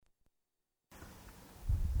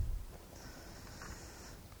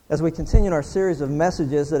As we continue in our series of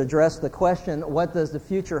messages that address the question, what does the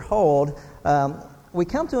future hold, we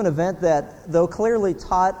come to an event that, though clearly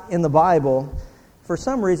taught in the Bible, for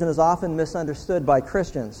some reason is often misunderstood by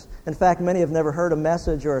Christians. In fact, many have never heard a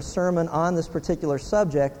message or a sermon on this particular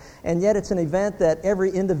subject, and yet it's an event that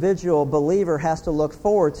every individual believer has to look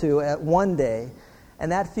forward to at one day.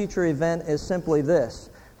 And that future event is simply this: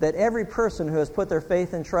 that every person who has put their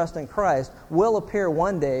faith and trust in Christ will appear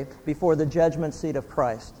one day before the judgment seat of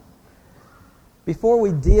Christ. Before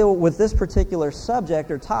we deal with this particular subject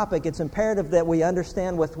or topic, it's imperative that we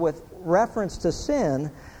understand with reference to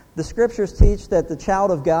sin, the Scriptures teach that the child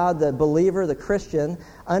of God, the believer, the Christian,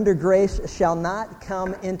 under grace shall not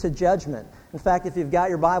come into judgment. In fact, if you've got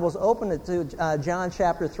your Bibles, open it to John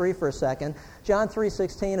chapter 3 for a second. John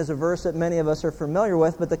 3:16 is a verse that many of us are familiar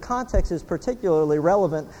with, but the context is particularly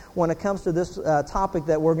relevant when it comes to this topic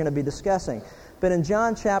that we're going to be discussing. But in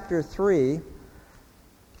John chapter 3,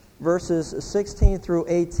 verses 16 through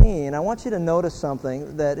 18, I want you to notice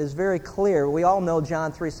something that is very clear. We all know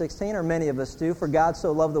John 3:16, or many of us do. For God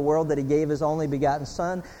so loved the world that He gave His only begotten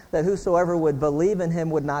Son, that whosoever would believe in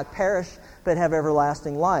Him would not perish, but have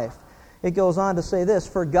everlasting life. It goes on to say this: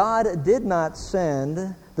 For God did not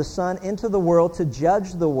send the Son into the world to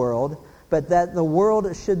judge the world, but that the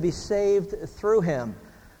world should be saved through Him.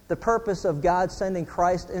 The purpose of God sending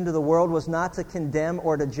Christ into the world was not to condemn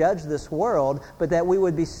or to judge this world, but that we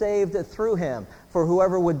would be saved through Him. For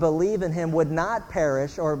whoever would believe in Him would not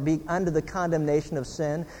perish or be under the condemnation of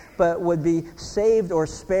sin, but would be saved or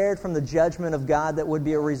spared from the judgment of God that would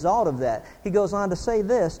be a result of that. He goes on to say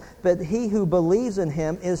this: But he who believes in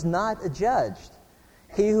Him is not judged.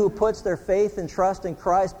 He who puts their faith and trust in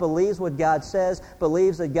Christ believes what God says,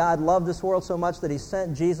 believes that God loved this world so much that He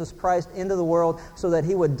sent Jesus Christ into the world so that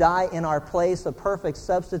He would die in our place, a perfect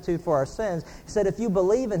substitute for our sins. He said, if you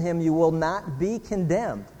believe in Him, you will not be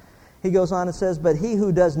condemned. He goes on and says, but he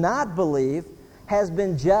who does not believe has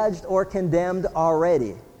been judged or condemned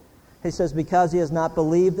already. He says, because he has not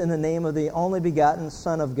believed in the name of the only begotten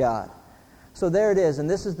Son of God. So there it is, and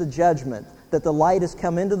this is the judgment, that the light has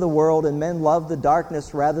come into the world, and men love the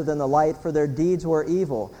darkness rather than the light, for their deeds were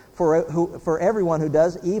evil. For everyone who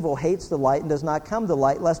does evil hates the light and does not come to the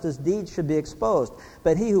light, lest his deeds should be exposed.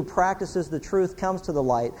 But he who practices the truth comes to the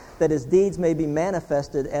light, that his deeds may be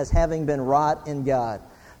manifested as having been wrought in God.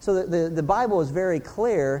 So the Bible is very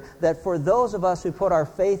clear that for those of us who put our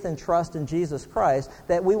faith and trust in Jesus Christ,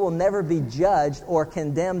 that we will never be judged or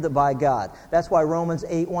condemned by God. That's why Romans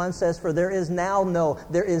 8:1 says, for there is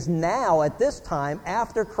now at this time,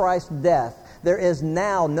 after Christ's death, there is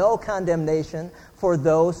now no condemnation for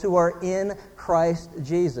those who are in Christ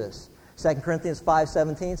Jesus. 2 Corinthians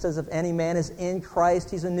 5:17 says, if any man is in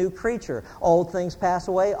Christ, he's a new creature. Old things pass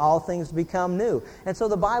away, all things become new. And so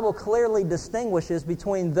the Bible clearly distinguishes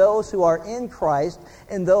between those who are in Christ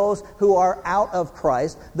and those who are out of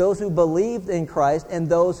Christ, those who believed in Christ and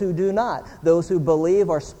those who do not. Those who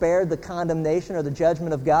believe are spared the condemnation or the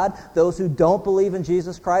judgment of God. Those who don't believe in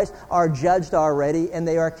Jesus Christ are judged already, and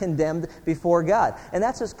they are condemned before God. And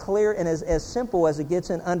that's as clear and as simple as it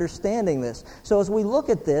gets in understanding this. So as we look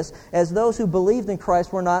at this, as those who believed in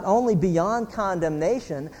Christ were not only beyond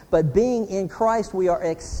condemnation, but being in Christ, we are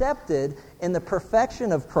accepted in the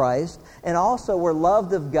perfection of Christ, and also we're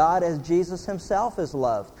loved of God as Jesus Himself is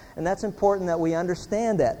loved. And that's important that we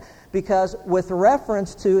understand that, because with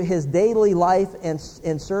reference to his daily life and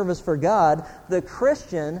service for God, the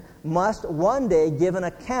Christian must one day give an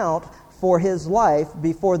account for his life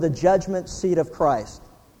before the judgment seat of Christ.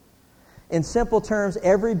 In simple terms,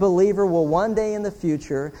 every believer will one day in the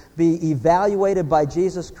future be evaluated by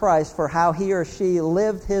Jesus Christ for how he or she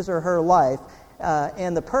lived his or her life.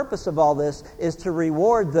 And the purpose of all this is to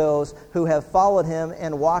reward those who have followed Him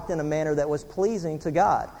and walked in a manner that was pleasing to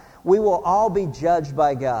God. We will all be judged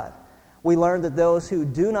by God. We learned that those who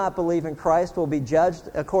do not believe in Christ will be judged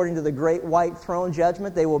according to the great white throne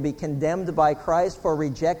judgment. They will be condemned by Christ for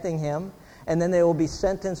rejecting Him. And then they will be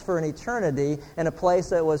sentenced for an eternity in a place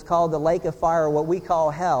that was called the lake of fire, or what we call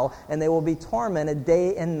hell, and they will be tormented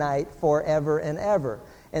day and night forever and ever.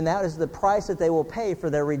 And that is the price that they will pay for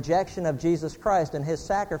their rejection of Jesus Christ and His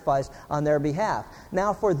sacrifice on their behalf.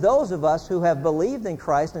 Now, for those of us who have believed in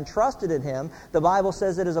Christ and trusted in Him, the Bible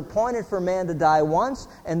says it is appointed for man to die once,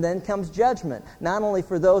 and then comes judgment. Not only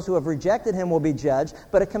for those who have rejected Him will be judged,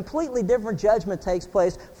 but a completely different judgment takes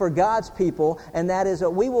place for God's people, and that is that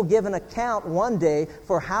we will give an account one day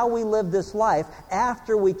for how we lived this life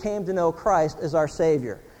after we came to know Christ as our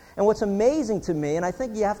Savior. And what's amazing to me, and I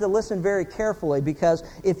think you have to listen very carefully, because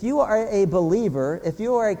if you are a believer, if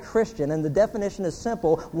you are a Christian, and the definition is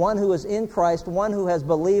simple, one who is in Christ, one who has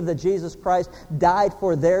believed that Jesus Christ died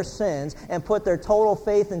for their sins and put their total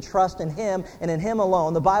faith and trust in Him and in Him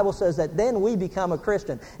alone, the Bible says that then we become a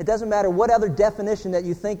Christian. It doesn't matter what other definition that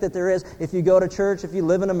you think that there is. If you go to church, if you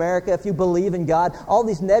live in America, if you believe in God, all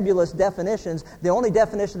these nebulous definitions, the only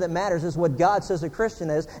definition that matters is what God says a Christian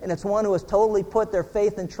is, and it's one who has totally put their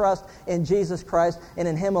faith and trust in Jesus Christ and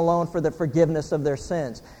in Him alone for the forgiveness of their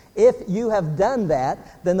sins. If you have done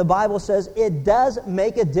that, then the Bible says it does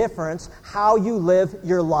make a difference how you live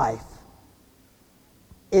your life.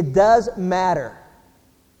 It does matter.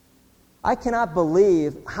 I cannot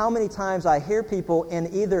believe how many times I hear people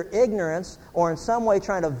in either ignorance or in some way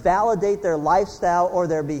trying to validate their lifestyle or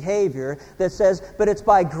their behavior that says, but it's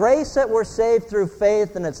by grace that we're saved through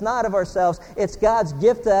faith, and it's not of ourselves. It's God's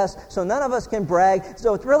gift to us, so none of us can brag.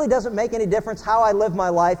 So it really doesn't make any difference how I live my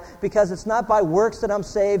life, because it's not by works that I'm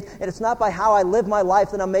saved, and it's not by how I live my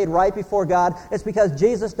life that I'm made right before God. It's because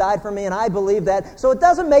Jesus died for me, and I believe that. So it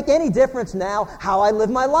doesn't make any difference now how I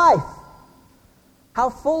live my life. How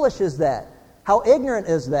foolish is that? How ignorant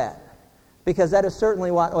is that? Because that is certainly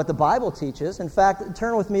what the Bible teaches. In fact,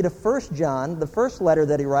 turn with me to 1 John, the first letter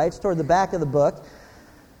that he writes, toward the back of the book.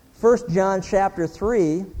 1 John chapter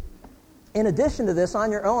 3. In addition to this, on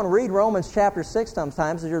your own, read Romans chapter 6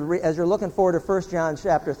 sometimes as you're looking forward to 1 John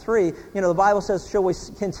chapter 3. The Bible says, shall we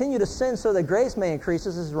continue to sin so that grace may increase?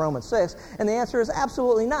 This is Romans 6. And the answer is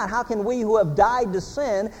absolutely not. How can we who have died to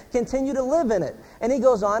sin continue to live in it? And he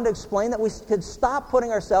goes on to explain that we could stop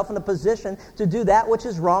putting ourselves in a position to do that which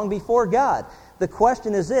is wrong before God. The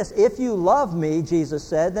question is this: if you love me, Jesus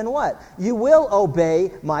said, then what? You will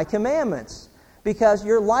obey my commandments. Because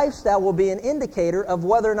your lifestyle will be an indicator of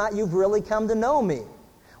whether or not you've really come to know me.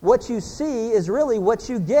 What you see is really what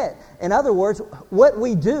you get. In other words, what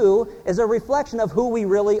we do is a reflection of who we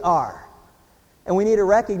really are. And we need to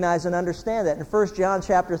recognize and understand that. In 1 John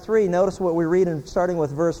chapter 3, notice what we read starting with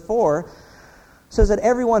verse 4. It says that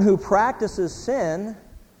everyone who practices sin,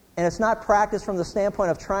 and it's not practice from the standpoint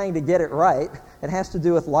of trying to get it right, it has to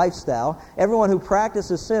do with lifestyle. Everyone who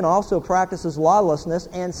practices sin also practices lawlessness,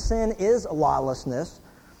 and sin is lawlessness.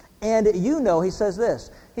 And you know, he says this,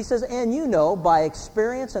 he says, and you know by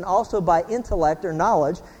experience and also by intellect or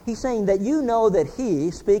knowledge, he's saying that you know that he,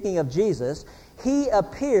 speaking of Jesus, he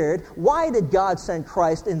appeared. Why did God send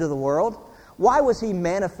Christ into the world? Why was he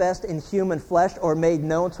manifest in human flesh or made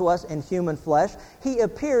known to us in human flesh? He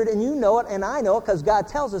appeared, and you know it, and I know it, because God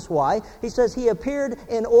tells us why. He says he appeared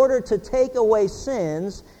in order to take away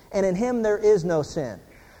sins, and in him there is no sin.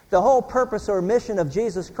 The whole purpose or mission of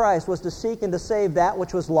Jesus Christ was to seek and to save that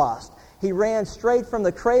which was lost. He ran straight from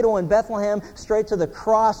the cradle in Bethlehem, straight to the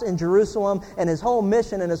cross in Jerusalem, and his whole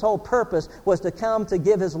mission and his whole purpose was to come to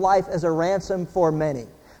give his life as a ransom for many.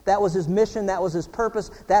 That was his mission. That was his purpose.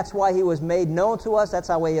 That's why he was made known to us. That's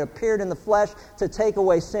how he appeared in the flesh, to take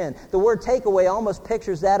away sin. The word take away almost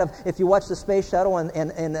pictures that of, if you watch the space shuttle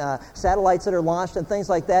and satellites that are launched and things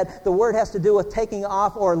like that, the word has to do with taking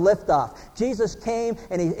off or lift off. Jesus came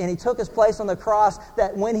and he took his place on the cross,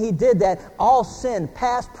 that when he did that, all sin,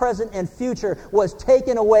 past, present, and future, was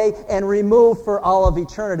taken away and removed for all of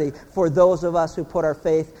eternity for those of us who put our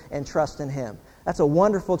faith and trust in him. That's a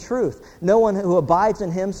wonderful truth. No one who abides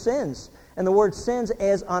in him sins. And the word sins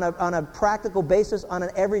is on a practical basis, on an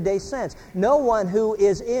everyday sense. No one who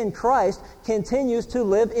is in Christ continues to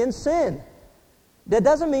live in sin. That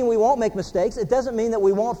doesn't mean we won't make mistakes. It doesn't mean that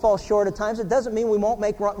we won't fall short at times. It doesn't mean we won't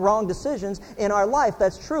make wrong decisions in our life.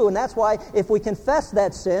 That's true. And that's why if we confess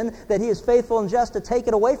that sin, that he is faithful and just to take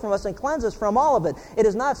it away from us and cleanse us from all of it. It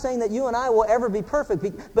is not saying that you and I will ever be perfect,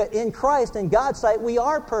 but in Christ, in God's sight, we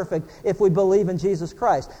are perfect if we believe in Jesus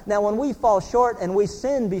Christ. Now, when we fall short and we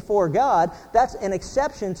sin before God, that's an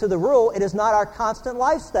exception to the rule. It is not our constant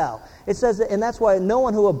lifestyle. It says that, and that's why no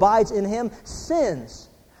one who abides in him sins.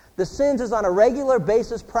 The sins is on a regular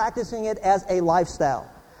basis, practicing it as a lifestyle.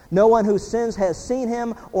 No one who sins has seen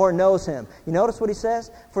him or knows him. You notice what he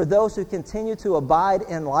says? For those who continue to abide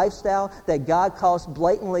in lifestyle that God calls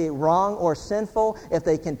blatantly wrong or sinful, if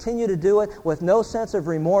they continue to do it with no sense of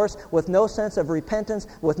remorse, with no sense of repentance,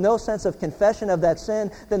 with no sense of confession of that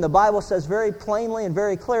sin, then the Bible says very plainly and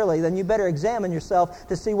very clearly, then you better examine yourself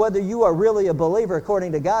to see whether you are really a believer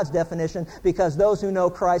according to God's definition, because those who know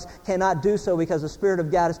Christ cannot do so because the Spirit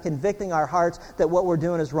of God is convicting our hearts that what we're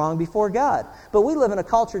doing is wrong before God. But we live in a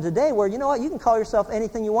culture today where, you know what, you can call yourself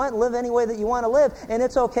anything you want, live any way that you want to live, and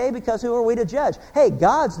it's okay, because who are we to judge? Hey,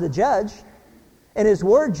 God's the judge. And His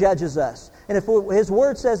Word judges us. And if His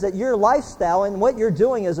Word says that your lifestyle and what you're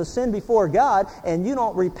doing is a sin before God, and you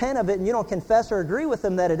don't repent of it and you don't confess or agree with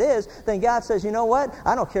Him that it is, then God says, you know what?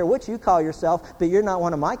 I don't care what you call yourself, but you're not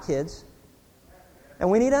one of my kids.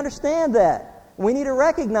 And we need to understand that. We need to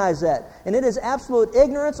recognize that. And it is absolute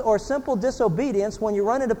ignorance or simple disobedience when you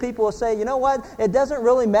run into people who say, you know what? It doesn't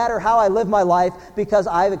really matter how I live my life because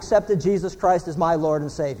I've accepted Jesus Christ as my Lord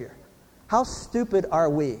and Savior. How stupid are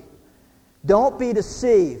we? Don't be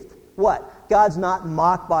deceived. What? God's not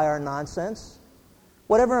mocked by our nonsense.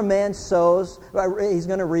 Whatever a man sows, he's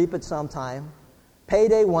going to reap at some time.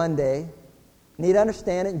 Payday one day. Need to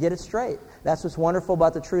understand it and get it straight. That's what's wonderful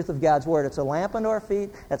about the truth of God's Word. It's a lamp unto our feet.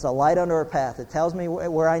 It's a light unto our path. It tells me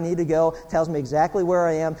where I need to go, tells me exactly where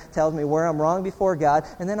I am, tells me where I'm wrong before God,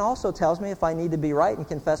 and then also tells me if I need to be right and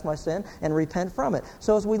confess my sin and repent from it.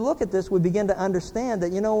 So as we look at this, we begin to understand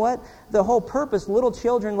that, you know what? The whole purpose, little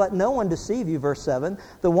children, let no one deceive you, verse 7.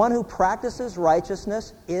 The one who practices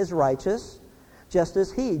righteousness is righteous, just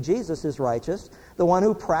as He, Jesus, is righteous. The one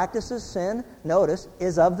who practices sin, notice,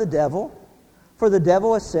 is of the devil. For the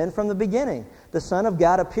devil has sinned from the beginning. The Son of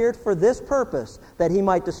God appeared for this purpose, that He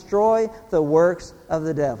might destroy the works of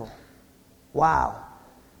the devil. Wow.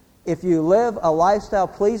 If you live a lifestyle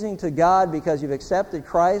pleasing to God because you've accepted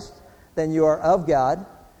Christ, then you are of God.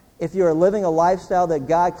 If you are living a lifestyle that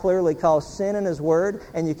God clearly calls sin in His Word,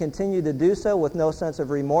 and you continue to do so with no sense of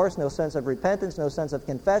remorse, no sense of repentance, no sense of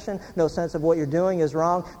confession, no sense of what you're doing is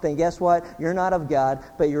wrong, then guess what? You're not of God,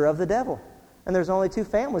 but you're of the devil. And there's only two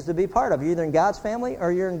families to be part of. You're either in God's family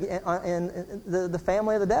or you're in the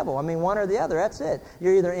family of the devil. I mean, one or the other. That's it.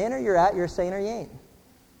 You're either in or you're out. You're a saint or you ain't.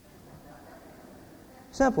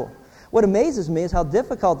 Simple. What amazes me is how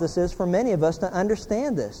difficult this is for many of us to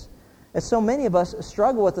understand this. And so many of us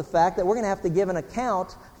struggle with the fact that we're going to have to give an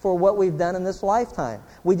account for what we've done in this lifetime.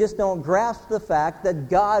 We just don't grasp the fact that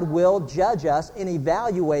God will judge us and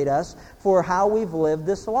evaluate us for how we've lived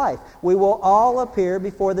this life. We will all appear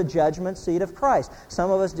before the judgment seat of Christ.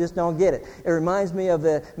 Some of us just don't get it. It reminds me of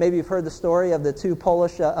maybe you've heard the story of the two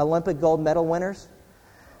Polish Olympic gold medal winners.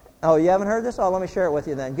 Oh, you haven't heard this? Oh, let me share it with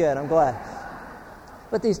you then. Good, I'm glad.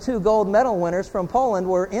 But these two gold medal winners from Poland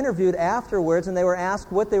were interviewed afterwards, and they were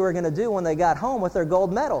asked what they were going to do when they got home with their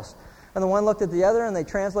gold medals. And the one looked at the other, and the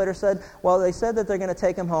translator said, well, they said that they're going to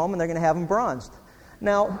take them home, and they're going to have them bronzed.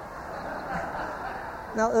 Now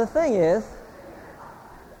the thing is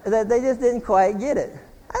that they just didn't quite get it.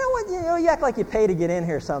 I don't want, you act like you pay to get in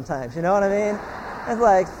here sometimes, you know what I mean? It's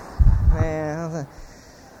like, man.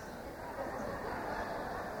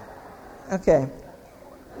 Okay.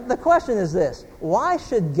 The question is this: why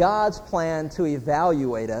should God's plan to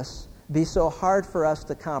evaluate us be so hard for us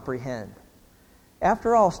to comprehend?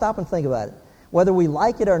 After all, stop and think about it. Whether we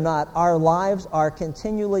like it or not, our lives are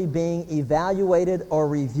continually being evaluated or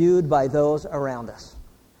reviewed by those around us.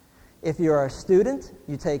 If you're a student,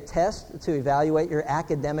 you take tests to evaluate your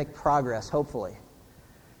academic progress, hopefully.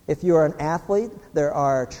 If you're an athlete, there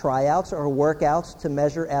are tryouts or workouts to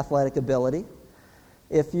measure athletic ability.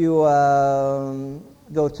 If you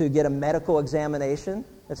go to get a medical examination,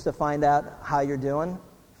 it's to find out how you're doing,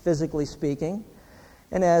 physically speaking.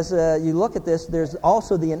 And as you look at this, there's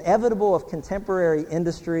also the inevitable of contemporary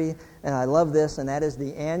industry, and I love this, and that is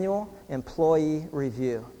the annual employee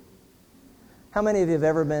review. How many of you have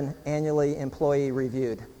ever been annually employee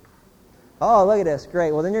reviewed? Oh, look at this.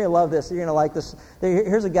 Great. Well, then you're going to love this. You're going to like this.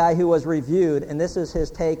 Here's a guy who was reviewed, and this is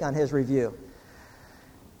his take on his review.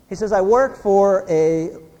 He says, I work for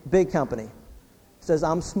a big company. He says,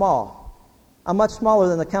 I'm small. I'm much smaller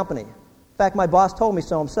than the company. In fact, my boss told me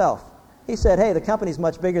so himself. He said, hey, the company's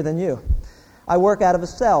much bigger than you. I work out of a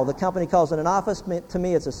cell. The company calls it an office. To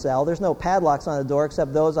me, it's a cell. There's no padlocks on the door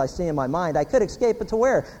except those I see in my mind. I could escape, but to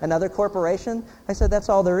where? Another corporation? I said, that's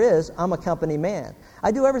all there is. I'm a company man.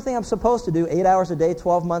 I do everything I'm supposed to do, 8 hours a day,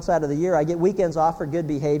 12 months out of the year. I get weekends off for good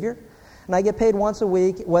behavior. And I get paid once a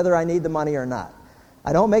week whether I need the money or not.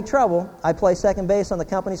 I don't make trouble. I play second base on the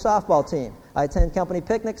company softball team. I attend company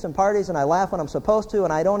picnics and parties, and I laugh when I'm supposed to,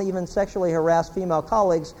 and I don't even sexually harass female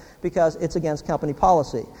colleagues because it's against company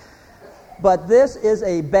policy. But this is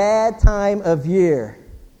a bad time of year.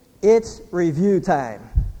 It's review time.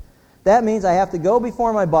 That means I have to go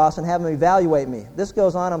before my boss and have him evaluate me. This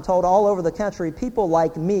goes on, I'm told, all over the country. People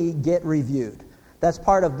like me get reviewed. That's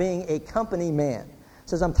part of being a company man.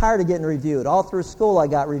 Says, I'm tired of getting reviewed. All through school I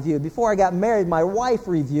got reviewed. Before I got married, my wife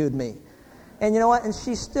reviewed me. And you know what? And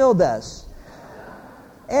she still does.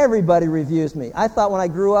 Everybody reviews me. I thought when I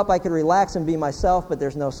grew up I could relax and be myself, but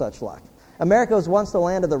there's no such luck. America was once the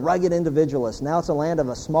land of the rugged individualist. Now it's a land of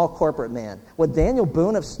a small corporate man. Would Daniel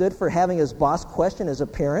Boone have stood for having his boss question his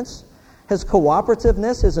appearance? His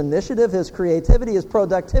cooperativeness, his initiative, his creativity, his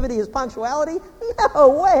productivity, his punctuality?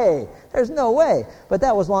 No way. There's no way. But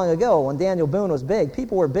that was long ago when Daniel Boone was big.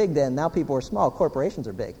 People were big then. Now people are small. Corporations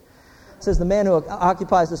are big. It says the man who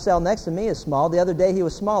occupies the cell next to me is small. The other day he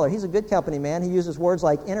was smaller. He's a good company man. He uses words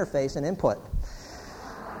like interface and input.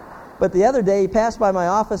 But the other day he passed by my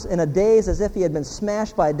office in a daze as if he had been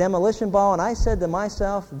smashed by a demolition ball, and I said to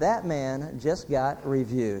myself, that man just got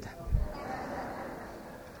reviewed.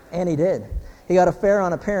 And he did. He got a fair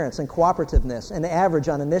on appearance and cooperativeness, and average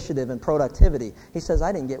on initiative and productivity. He says,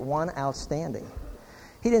 I didn't get one outstanding.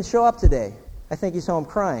 He didn't show up today. I think he's home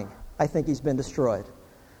crying. I think he's been destroyed.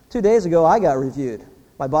 2 days ago, I got reviewed.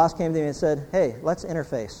 My boss came to me and said, hey, let's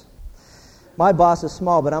interface. My boss is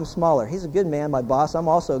small, but I'm smaller. He's a good man, my boss. I'm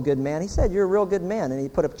also a good man. He said, you're a real good man. And he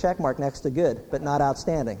put a check mark next to good, but not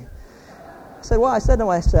outstanding. I said to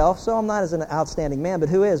myself, so I'm not as an outstanding man, but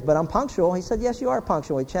who is? But I'm punctual. He said, yes, you are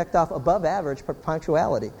punctual. He checked off above average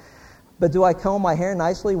punctuality. But do I comb my hair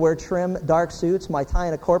nicely, wear trim, dark suits, my tie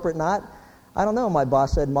in a corporate knot? I don't know, my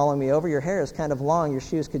boss said, mulling me over. Your hair is kind of long. Your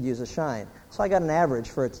shoes could use a shine. So I got an average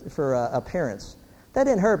for appearance. That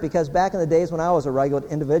didn't hurt because back in the days when I was a regular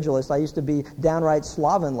individualist, I used to be downright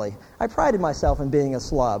slovenly. I prided myself in being a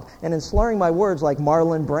slob and in slurring my words like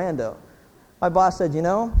Marlon Brando. My boss said,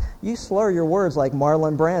 you slur your words like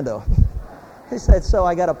Marlon Brando. He said, so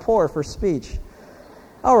I got a pour for speech.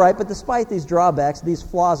 All right, but despite these drawbacks, these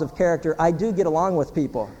flaws of character, I do get along with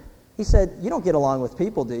people. He said, you don't get along with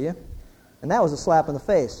people, do you? And that was a slap in the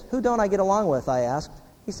face. Who don't I get along with, I asked.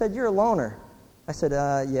 He said, you're a loner. I said,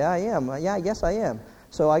 yeah, I am. Yeah, I guess I am.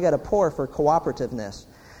 So I got a pour for cooperativeness.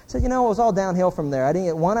 I said, it was all downhill from there. I didn't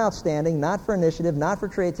get one outstanding, not for initiative, not for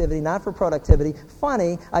creativity, not for productivity.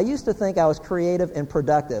 Funny, I used to think I was creative and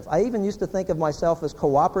productive. I even used to think of myself as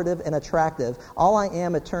cooperative and attractive. All I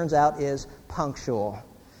am, it turns out, is punctual.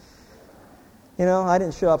 I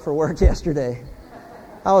didn't show up for work yesterday.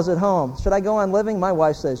 I was at home. Should I go on living? My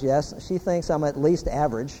wife says yes. She thinks I'm at least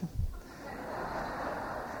average.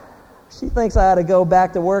 She thinks I ought to go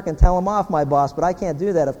back to work and tell him off, my boss, but I can't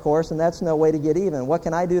do that, of course, and that's no way to get even. What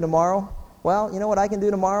can I do tomorrow? Well, you know what I can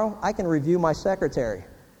do tomorrow? I can review my secretary.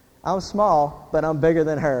 I'm small, but I'm bigger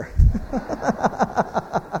than her.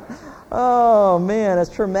 Oh, man, as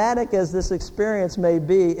traumatic as this experience may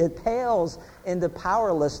be, it pales into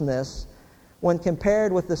powerlessness when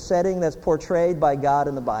compared with the setting that's portrayed by God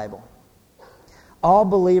in the Bible. All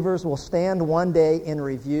believers will stand one day in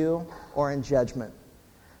review or in judgment.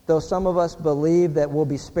 Though some of us believe that we'll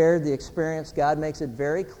be spared the experience, God makes it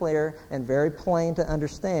very clear and very plain to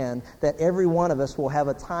understand that every one of us will have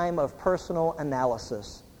a time of personal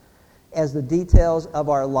analysis as the details of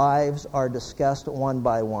our lives are discussed one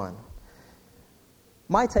by one.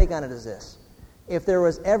 My take on it is this. If there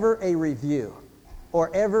was ever a review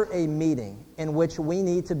or ever a meeting in which we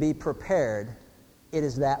need to be prepared, it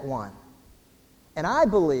is that one. And I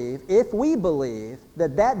believe, if we believe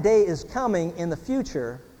that that day is coming in the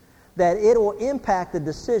future, that it will impact the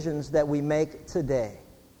decisions that we make today.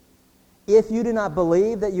 If you do not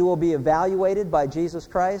believe that you will be evaluated by Jesus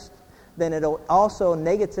Christ, then it will also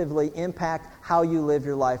negatively impact how you live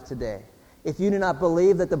your life today. If you do not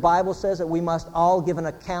believe that the Bible says that we must all give an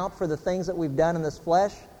account for the things that we've done in this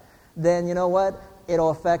flesh, then you know what?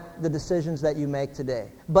 It'll affect the decisions that you make today.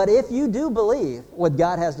 But if you do believe what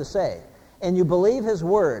God has to say, and you believe His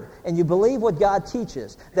Word, and you believe what God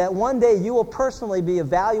teaches, that one day you will personally be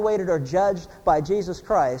evaluated or judged by Jesus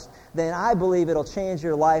Christ, then I believe it'll change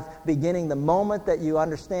your life beginning the moment that you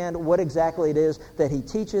understand what exactly it is that He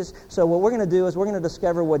teaches. So what we're going to do is we're going to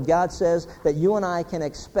discover what God says that you and I can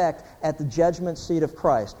expect at the judgment seat of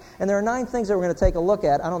Christ. And there are 9 things that we're going to take a look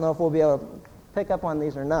at. I don't know if we'll be able to pick up on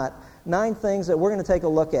these or not. 9 things that we're going to take a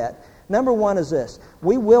look at. Number 1 is this.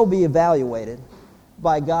 We will be evaluated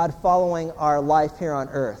by God following our life here on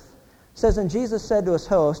earth. It says, and Jesus said to his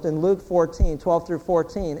host in Luke 14, 12 through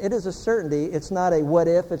 14, it is a certainty, it's not a what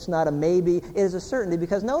if, it's not a maybe, it is a certainty,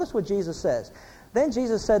 because notice what Jesus says. Then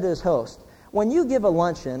Jesus said to his host, when you give a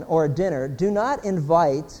luncheon or a dinner, do not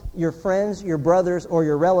invite your friends, your brothers, or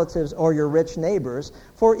your relatives, or your rich neighbors,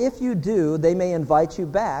 for if you do, they may invite you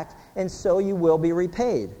back, and so you will be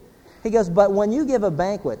repaid. He goes, but when you give a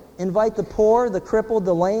banquet, invite the poor, the crippled,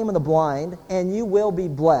 the lame, and the blind, and you will be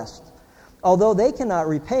blessed. Although they cannot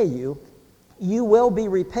repay you, you will be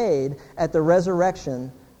repaid at the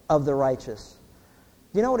resurrection of the righteous.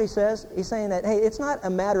 Do you know what he says? He's saying that, hey, it's not a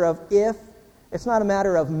matter of if, it's not a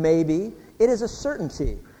matter of maybe, it is a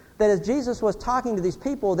certainty. That as Jesus was talking to these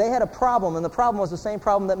people, they had a problem, and the problem was the same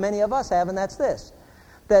problem that many of us have, and that's this.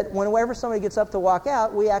 that whenever somebody gets up to walk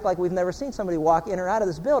out, we act like we've never seen somebody walk in or out of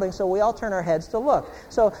this building, so we all turn our heads to look.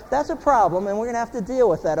 So that's a problem, and we're going to have to deal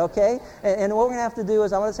with that, okay? And what we're going to have to do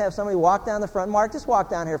is I'm going to have somebody walk down the front. Mark, just walk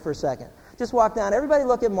down here for a second. Just walk down. Everybody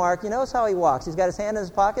look at Mark. You notice how he walks. He's got his hand in his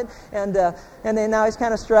pocket, and then now he's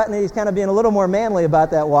kind of strutting, and he's kind of being a little more manly about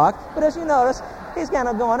that walk. But as you notice, he's kind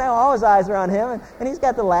of going, all his eyes are on him, and he's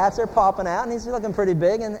got the lats, they're popping out, and he's looking pretty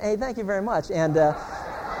big, and hey, thank you very much. And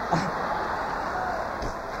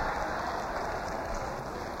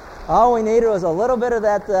all we needed was a little bit of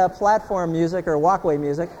that platform music or walkway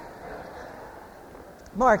music.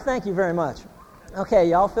 Mark, thank you very much. Okay,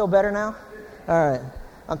 y'all feel better now? All right.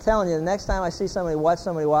 I'm telling you, the next time I see watch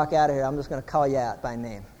somebody walk out of here, I'm just going to call you out by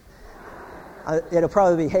name. It'll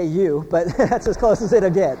probably be, hey, you, but that's as close as it'll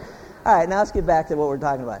get. All right, now let's get back to what we're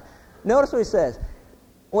talking about. Notice what he says.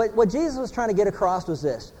 What Jesus was trying to get across was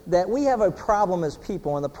this, that we have a problem as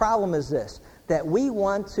people, and the problem is this, that we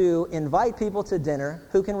want to invite people to dinner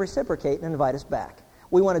who can reciprocate and invite us back.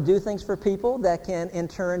 We want to do things for people that can, in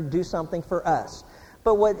turn, do something for us.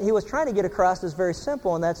 But what he was trying to get across is very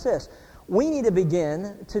simple, and that's this. We need to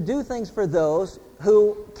begin to do things for those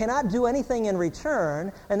who cannot do anything in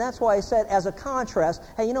return, and that's why I said, as a contrast,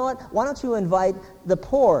 hey, you know what? Why don't you invite the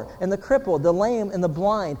poor and the crippled, the lame and the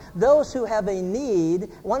blind, those who have a need,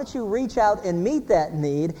 why don't you reach out and meet that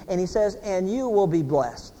need? And he says, and you will be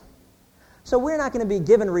blessed. So we're not going to be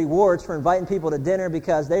given rewards for inviting people to dinner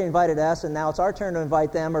because they invited us and now it's our turn to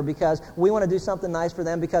invite them, or because we want to do something nice for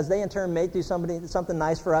them because they in turn may do something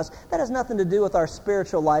nice for us. That has nothing to do with our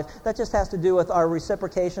spiritual life. That just has to do with our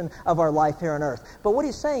reciprocation of our life here on earth. But what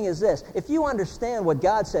he's saying is this: if you understand what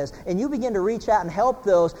God says and you begin to reach out and help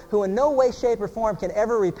those who in no way, shape, or form can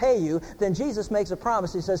ever repay you, then Jesus makes a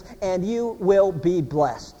promise. He says, and you will be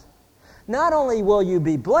blessed. Not only will you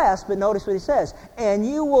be blessed, but notice what he says, and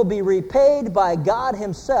you will be repaid by God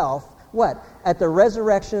himself, what? At the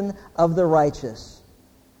resurrection of the righteous.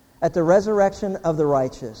 At the resurrection of the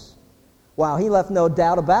righteous. Wow, he left no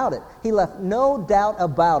doubt about it. He left no doubt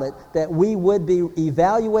about it that we would be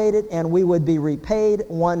evaluated and we would be repaid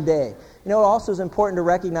one day. You know what also is important to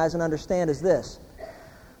recognize and understand is this,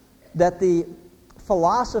 that the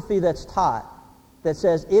philosophy that's taught that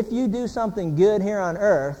says if you do something good here on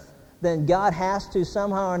earth, then God has to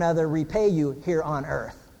somehow or another repay you here on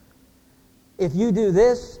earth. If you do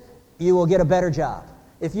this, you will get a better job.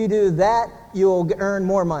 If you do that, you will earn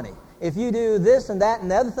more money. If you do this and that and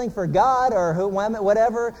the other thing for God or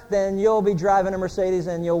whatever, then you'll be driving a Mercedes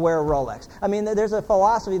and you'll wear a Rolex. I mean, there's a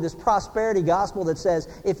philosophy, this prosperity gospel that says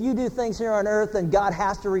if you do things here on earth, then God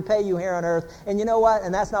has to repay you here on earth. And you know what?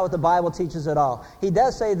 And that's not what the Bible teaches at all. He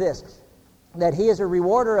does say this, that he is a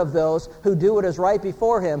rewarder of those who do what is right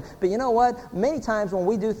before him. But you know what? Many times when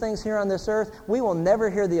we do things here on this earth, we will never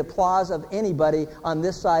hear the applause of anybody on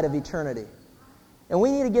this side of eternity. And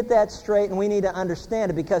we need to get that straight, and we need to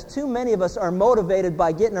understand it, because too many of us are motivated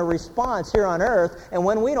by getting a response here on earth, and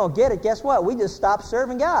when we don't get it, guess what? We just stop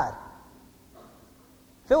serving God.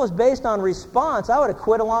 If it was based on response, I would have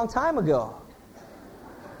quit a long time ago.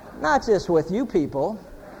 Not just with you people,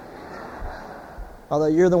 although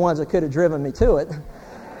you're the ones that could have driven me to it.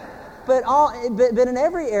 But in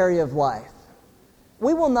every area of life,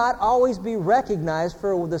 we will not always be recognized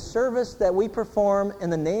for the service that we perform in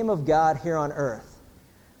the name of God here on earth.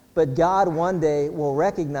 But God one day will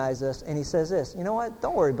recognize us, and he says this, you know what?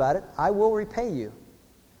 Don't worry about it. I will repay you.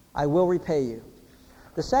 I will repay you.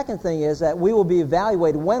 The second thing is that we will be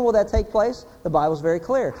evaluated. When will that take place? The Bible's very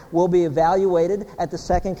clear. We'll be evaluated at the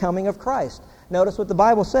second coming of Christ. Notice what the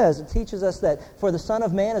Bible says. It teaches us that for the Son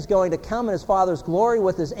of Man is going to come in his Father's glory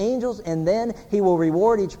with his angels, and then he will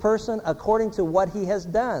reward each person according to what he has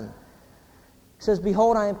done. It says,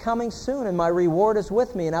 behold, I am coming soon, and my reward is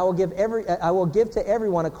with me, and I will give to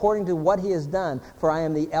everyone according to what he has done, for I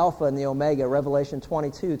am the Alpha and the Omega, Revelation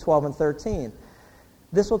 22:12 and 13.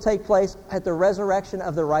 This will take place at the resurrection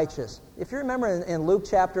of the righteous. If you remember in Luke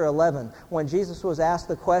chapter 11, when Jesus was asked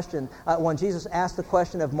the question,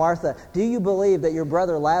 of Martha, do you believe that your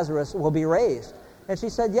brother Lazarus will be raised? And she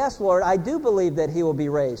said, yes, Lord, I do believe that he will be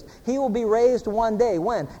raised. He will be raised one day.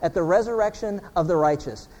 When? At the resurrection of the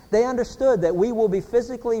righteous. They understood that we will be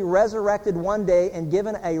physically resurrected one day and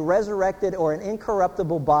given a resurrected or an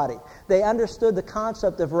incorruptible body. They understood the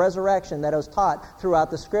concept of resurrection that was taught throughout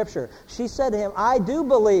the Scripture. She said to him, I do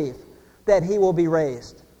believe that he will be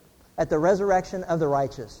raised at the resurrection of the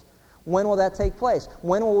righteous. When will that take place?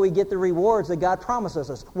 When will we get the rewards that God promises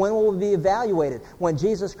us? When will we be evaluated? When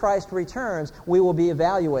Jesus Christ returns, we will be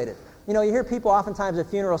evaluated. You know, you hear people oftentimes at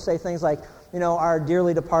funerals say things like, you know, our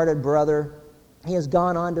dearly departed brother, he has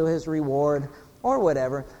gone on to his reward, or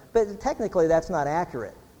whatever. But technically that's not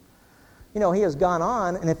accurate. He has gone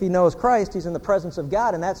on, and if he knows Christ, he's in the presence of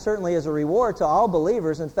God, and that certainly is a reward to all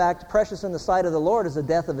believers. In fact, precious in the sight of the Lord is the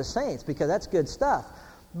death of his saints, because that's good stuff.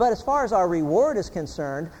 But as far as our reward is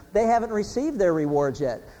concerned, they haven't received their rewards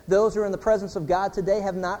yet. Those who are in the presence of God today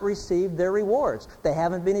have not received their rewards. They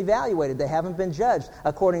haven't been evaluated. They haven't been judged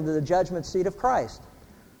according to the judgment seat of Christ.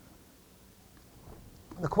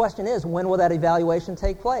 The question is, when will that evaluation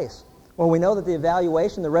take place? Well, we know that the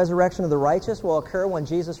evaluation, the resurrection of the righteous, will occur when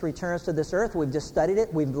Jesus returns to this earth. We've just studied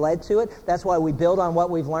it. We've led to it. That's why we build on what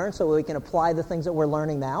we've learned so we can apply the things that we're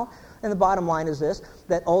learning now. And the bottom line is this,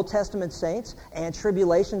 that Old Testament saints and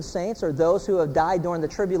tribulation saints, or those who have died during the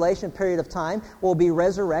tribulation period of time, will be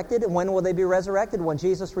resurrected. And when will they be resurrected? When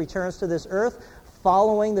Jesus returns to this earth,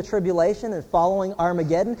 following the tribulation and following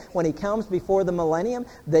Armageddon. When he comes before the millennium,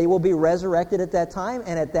 they will be resurrected at that time,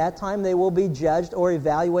 and at that time they will be judged or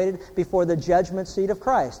evaluated before the judgment seat of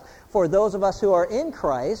Christ. For those of us who are in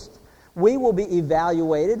Christ, we will be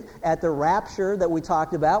evaluated at the rapture that we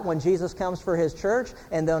talked about when Jesus comes for his church,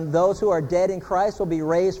 and then those who are dead in Christ will be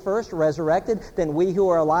raised first, resurrected. Then we who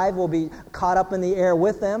are alive will be caught up in the air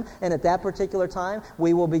with them, and at that particular time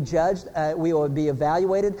we will be judged, we will be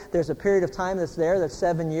evaluated. There's a period of time that's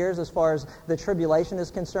 7 years as far as the tribulation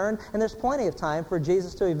is concerned, and there's plenty of time for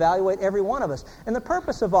Jesus to evaluate every one of us. And the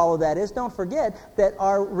purpose of all of that is, don't forget that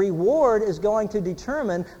our reward is going to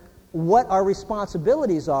determine what our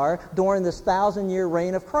responsibilities are during this 1,000-year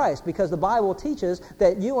reign of Christ. Because the Bible teaches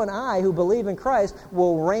that you and I who believe in Christ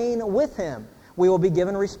will reign with him. We will be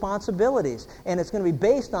given responsibilities. And it's going to be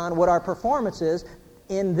based on what our performance is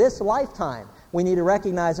in this lifetime. We need to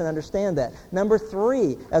recognize and understand that. Number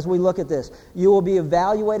 3, as we look at this, you will be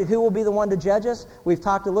evaluated. Who will be the one to judge us? We've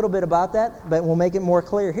talked a little bit about that, but we'll make it more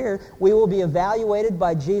clear here. We will be evaluated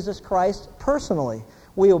by Jesus Christ personally.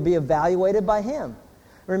 We will be evaluated by him.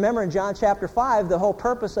 Remember in John chapter 5, the whole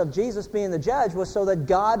purpose of Jesus being the judge was so that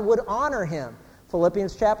God would honor him.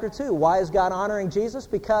 Philippians chapter 2, why is God honoring Jesus?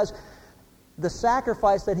 Because the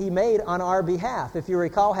sacrifice that he made on our behalf. If you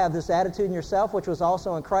recall, have this attitude in yourself, which was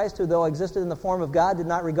also in Christ, who though existed in the form of God, did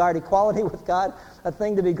not regard equality with God a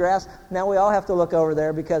thing to be grasped. Now we all have to look over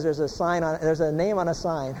there because there's a name on a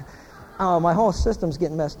sign. Oh, my whole system's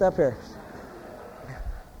getting messed up here.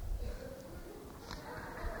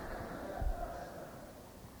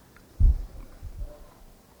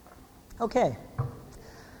 Okay.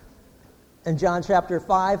 In John chapter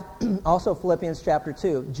 5, also Philippians chapter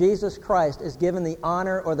 2, Jesus Christ is given the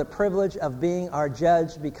honor or the privilege of being our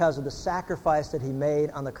judge because of the sacrifice that he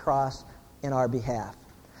made on the cross in our behalf.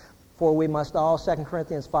 For we must all, 2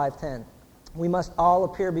 Corinthians 5:10, we must all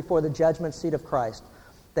appear before the judgment seat of Christ,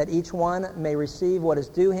 that each one may receive what is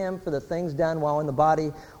due him for the things done while in the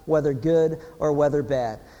body, whether good or whether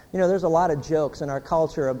bad. There's a lot of jokes in our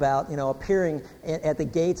culture about, appearing at the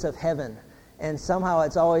gates of heaven. And somehow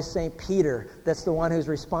it's always St. Peter that's the one who's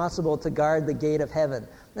responsible to guard the gate of heaven.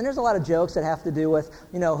 And there's a lot of jokes that have to do with,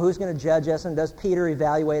 who's going to judge us and does Peter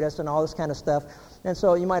evaluate us and all this kind of stuff. And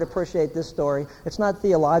so you might appreciate this story. It's not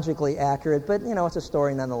theologically accurate, but, it's a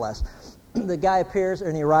story nonetheless. The guy appears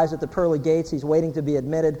and he arrives at the pearly gates. He's waiting to be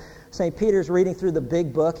admitted. St. Peter's reading through the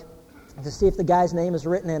big book to see if the guy's name is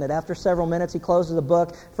written in it. After several minutes, he closes the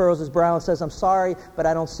book, furrows his brow, and says, "I'm sorry, but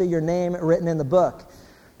I don't see your name written in the book."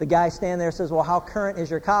 The guy standing there says, "Well, how current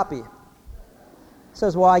is your copy?" He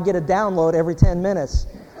says, "Well, I get a download every 10 minutes.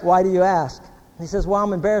 Why do you ask?" He says, "Well,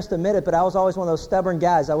 I'm embarrassed to admit it, but I was always one of those stubborn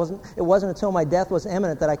guys. It wasn't until my death was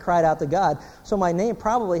imminent that I cried out to God. So my name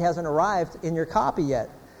probably hasn't arrived in your copy yet."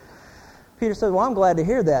 Peter says, "Well, I'm glad to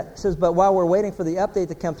hear that." He says, "But while we're waiting for the update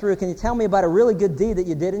to come through, can you tell me about a really good deed that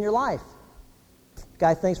you did in your life?" The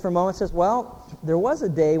guy thinks for a moment and says, "Well, there was a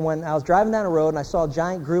day when I was driving down the road and I saw a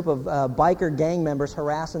giant group of biker gang members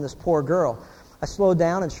harassing this poor girl. I slowed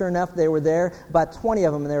down and sure enough they were there, about 20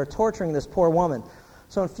 of them, and they were torturing this poor woman.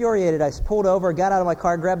 So infuriated, I pulled over, got out of my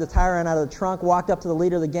car, grabbed the tire iron out of the trunk, walked up to the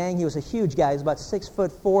leader of the gang. He was a huge guy. He was about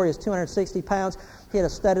 6'4". He was 260 pounds. He had a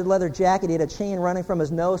studded leather jacket. He had a chain running from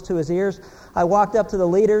his nose to his ears. I walked up to the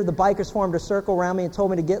leader. The bikers formed a circle around me and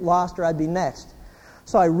told me to get lost or I'd be next.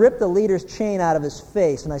 So I ripped the leader's chain out of his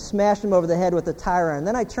face, and I smashed him over the head with the tire iron.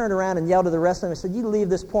 Then I turned around and yelled to the rest of them. I said, "You leave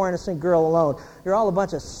this poor innocent girl alone. You're all a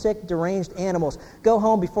bunch of sick, deranged animals. Go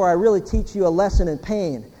home before I really teach you a lesson in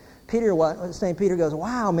pain." St. Peter goes,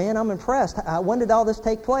 "Wow, man, I'm impressed. When did all this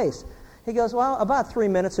take place?" He goes, "Well, about 3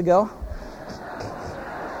 minutes ago."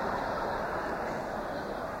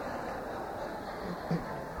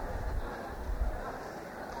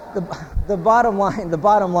 The bottom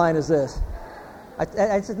line is this.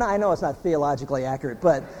 I know it's not theologically accurate,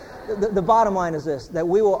 but the bottom line is this, that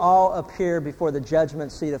we will all appear before the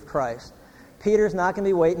judgment seat of Christ. Peter's not going to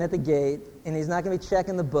be waiting at the gate, and he's not going to be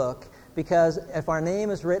checking the book, because if our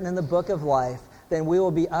name is written in the book of life, then we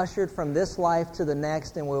will be ushered from this life to the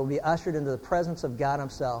next, and we will be ushered into the presence of God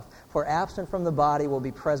Himself. For absent from the body will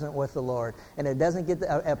be present with the Lord. And it doesn't get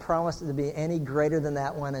a promise to be any greater than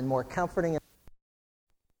that one and more comforting.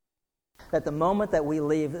 That the moment that we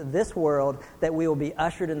leave this world, that we will be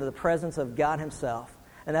ushered into the presence of God Himself.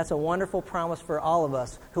 And that's a wonderful promise for all of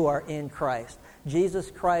us who are in Christ.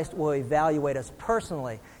 Jesus Christ will evaluate us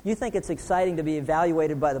personally. You think it's exciting to be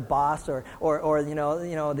evaluated by the boss or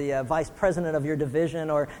the vice president of your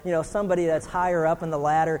division, or somebody that's higher up in the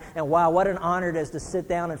ladder, and wow, what an honor it is to sit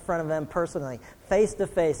down in front of them personally, face to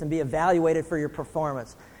face, and be evaluated for your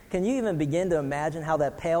performance. Can you even begin to imagine how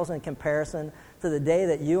that pales in comparison to the day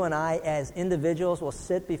that you and I as individuals will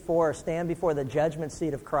sit before or stand before the judgment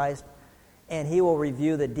seat of Christ, and He will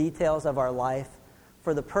review the details of our life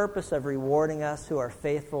for the purpose of rewarding us who are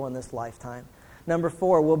faithful in this lifetime. Number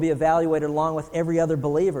 4, we'll be evaluated along with every other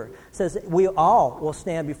believer. It says we all will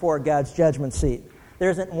stand before God's judgment seat. There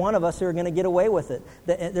isn't one of us who are going to get away with it.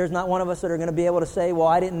 There's not one of us that are going to be able to say, well,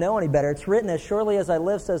 I didn't know any better. It's written, as surely as I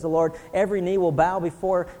live, says the Lord, every knee will bow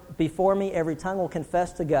before me, every tongue will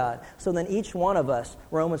confess to God. So then each one of us,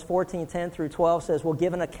 Romans 14:10 through 12 says, will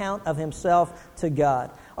give an account of himself to God.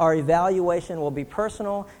 Our evaluation will be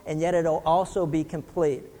personal, and yet it'll also be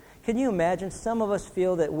complete. Can you imagine? Some of us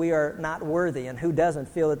feel that we are not worthy, and who doesn't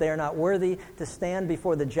feel that they are not worthy to stand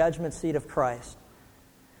before the judgment seat of Christ?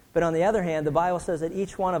 But on the other hand, the Bible says that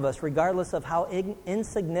each one of us, regardless of how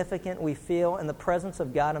insignificant we feel in the presence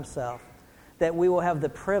of God Himself, that we will have the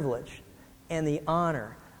privilege and the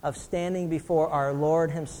honor of standing before our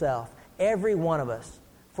Lord Himself. Every one of us,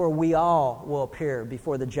 for we all will appear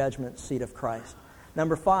before the judgment seat of Christ.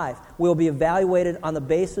 Number 5, we'll be evaluated on the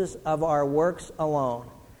basis of our works alone.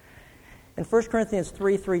 In 1 Corinthians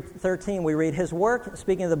 3:13, we read, His work,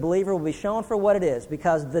 speaking of the believer, will be shown for what it is,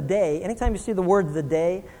 because the day, anytime you see the word the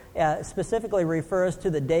day, specifically refers to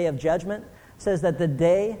the day of judgment. It says that the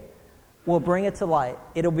day will bring it to light.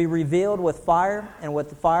 It'll be revealed with fire, and with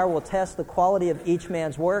the fire will test the quality of each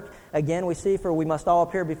man's work. Again, we see, for we must all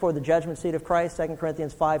appear before the judgment seat of Christ, 2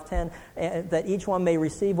 Corinthians 5:10, that each one may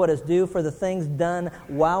receive what is due for the things done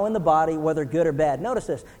while in the body, whether good or bad. Notice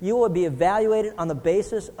this, you will be evaluated on the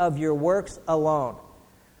basis of your works alone.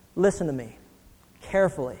 Listen to me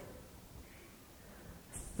carefully.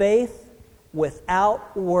 Faith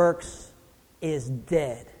without works is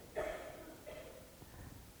dead.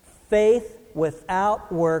 Faith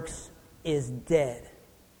without works is dead.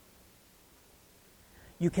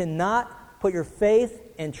 You cannot put your faith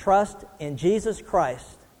and trust in Jesus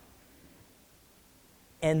Christ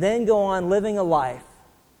and then go on living a life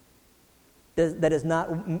that is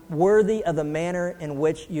not worthy of the manner in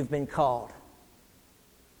which you've been called.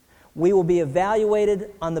 We will be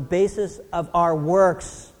evaluated on the basis of our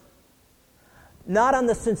works, not on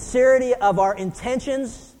the sincerity of our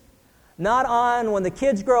intentions, not on when the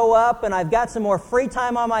kids grow up and I've got some more free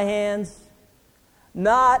time on my hands,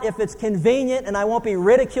 not if it's convenient and I won't be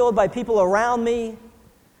ridiculed by people around me.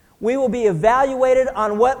 We will be evaluated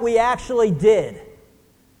on what we actually did.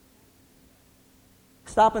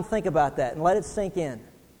 Stop and think about that and let it sink in.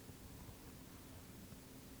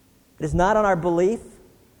 It is not on our belief.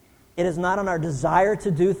 It is not on our desire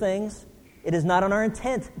to do things. It is not on our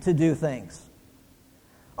intent to do things.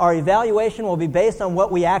 Our evaluation will be based on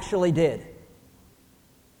what we actually did.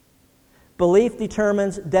 Belief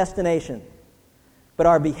determines destination, but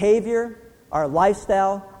our behavior, our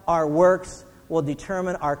lifestyle, our works will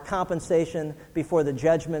determine our compensation before the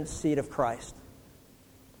judgment seat of Christ.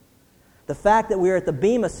 The fact that we are at the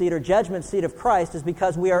bema seat or judgment seat of Christ is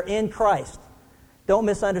because we are in Christ. Don't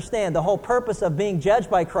misunderstand. The whole purpose of being judged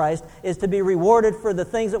by Christ is to be rewarded for the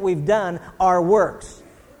things that we've done, our works.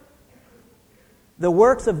 The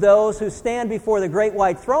works of those who stand before the great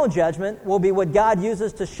white throne judgment will be what God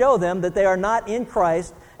uses to show them that they are not in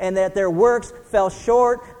Christ and that their works fell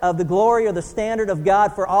short of the glory or the standard of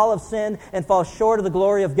God, for all have sinned and fall short of the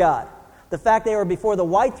glory of God. The fact they are before the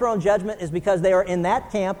white throne judgment is because they are in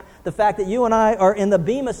that camp. The fact that you and I are in the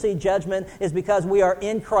bema seat judgment is because we are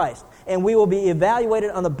in Christ. And we will be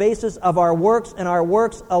evaluated on the basis of our works and our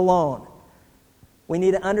works alone. We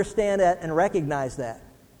need to understand that and recognize that.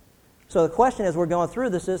 So the question as we're going through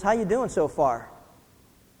this is, how you doing so far?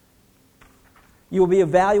 You will be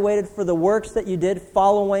evaluated for the works that you did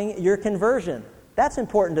following your conversion. That's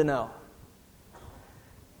important to know.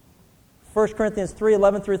 1 Corinthians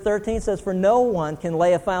 3:11 through 13 says, For no one can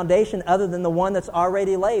lay a foundation other than the one that's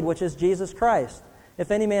already laid, which is Jesus Christ. If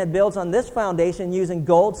any man builds on this foundation using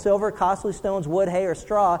gold, silver, costly stones, wood, hay, or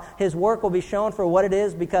straw, his work will be shown for what it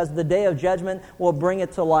is, because the day of judgment will bring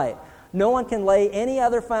it to light. No one can lay any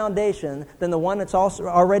other foundation than the one that's also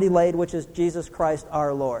already laid, which is Jesus Christ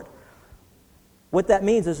our Lord. What that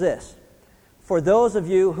means is this. For those of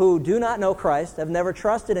you who do not know Christ, have never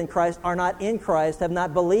trusted in Christ, are not in Christ, have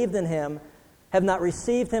not believed in Him, have not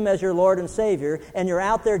received Him as your Lord and Savior, and you're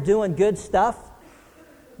out there doing good stuff,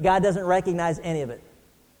 God doesn't recognize any of it.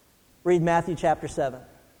 Read Matthew chapter 7.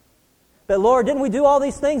 But Lord, didn't we do all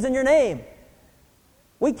these things in your name?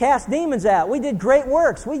 We cast demons out. We did great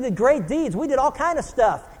works. We did great deeds. We did all kind of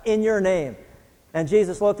stuff in your name. And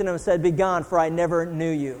Jesus looked at him and said, "Begone, for I never knew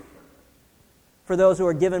you." For those who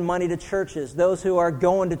are giving money to churches, those who are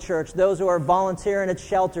going to church, those who are volunteering at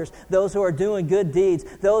shelters, those who are doing good deeds,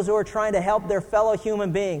 those who are trying to help their fellow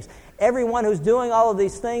human beings. Everyone who's doing all of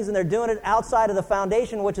these things, and they're doing it outside of the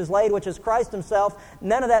foundation which is laid, which is Christ Himself,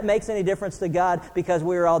 none of that makes any difference to God, because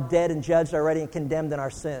we are all dead and judged already and condemned in our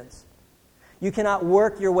sins. You cannot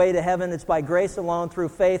work your way to heaven. It's by grace alone, through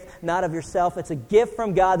faith, not of yourself. It's a gift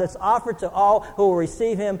from God that's offered to all who will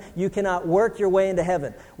receive Him. You cannot work your way into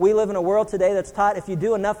heaven. We live in a world today that's taught if you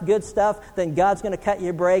do enough good stuff, then God's going to cut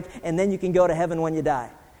you a break, and then you can go to heaven when you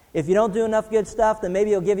die. If you don't do enough good stuff, then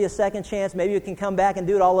maybe He'll give you a second chance. Maybe you can come back and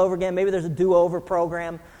do it all over again. Maybe there's a do-over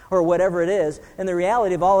program or whatever it is. And the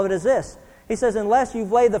reality of all of it is this. He says, unless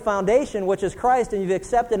you've laid the foundation, which is Christ, and you've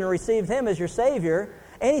accepted and received Him as your Savior,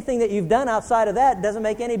 anything that you've done outside of that doesn't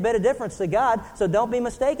make any bit of difference to God, so don't be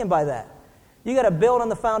mistaken by that. You got to build on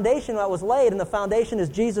the foundation that was laid, and the foundation is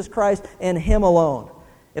Jesus Christ and Him alone.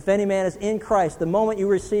 If any man is in Christ, the moment you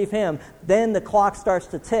receive Him, then the clock starts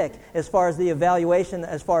to tick as far as the evaluation,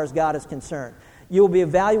 as far as God is concerned. You will be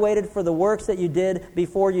evaluated for the works that you did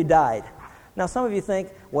before you died. Now, some of you think,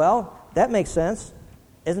 well, that makes sense.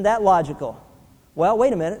 Isn't that logical? Well,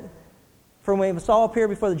 wait a minute. For we must all appear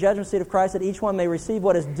before the judgment seat of Christ, that each one may receive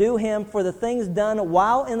what is due him for the things done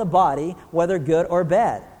while in the body, whether good or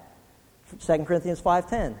bad. 2 Corinthians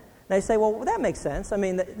 5:10. Now you say, well, that makes sense. I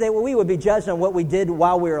mean, we would be judged on what we did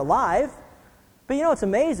while we were alive. But you know what's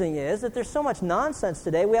amazing is that there's so much nonsense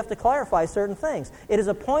today, we have to clarify certain things. It is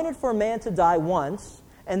appointed for a man to die once,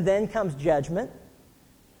 and then comes judgment.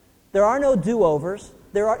 There are no do-overs.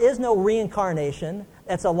 There is no reincarnation.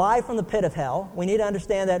 That's a lie from the pit of hell. We need to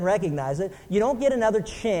understand that and recognize it. You don't get another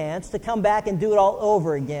chance to come back and do it all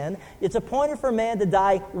over again. It's appointed for man to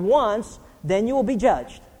die once, then you will be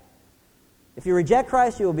judged. If you reject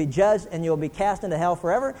Christ, you will be judged and you will be cast into hell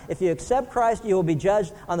forever. If you accept Christ, you will be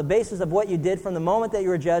judged on the basis of what you did from the moment that you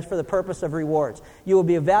were judged for the purpose of rewards. You will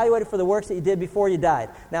be evaluated for the works that you did before you died.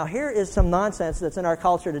 Now, here is some nonsense that's in our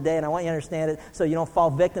culture today, and I want you to understand it so you don't fall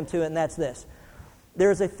victim to it, and that's this.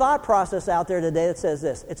 There's a thought process out there today that says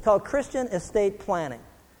this. It's called Christian estate planning.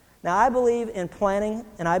 Now, I believe in planning,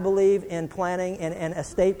 and I believe in planning and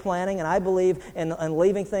estate planning, and I believe in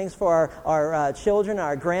leaving things for our children,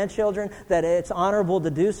 our grandchildren, that it's honorable to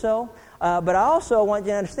do so. But I also want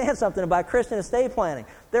you to understand something about Christian estate planning.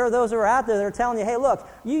 There are those who are out there that are telling you, hey, look,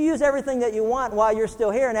 you use everything that you want while you're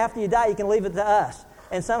still here, and after you die, you can leave it to us.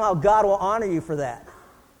 And somehow God will honor you for that.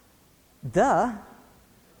 Duh.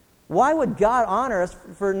 Why would God honor us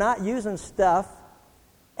for not using stuff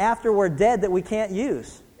after we're dead that we can't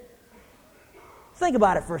use? Think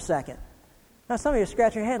about it for a second. Now, some of you are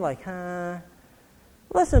scratching your head like,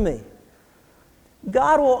 Listen to me.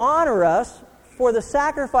 God will honor us for the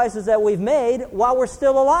sacrifices that we've made while we're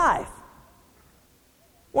still alive.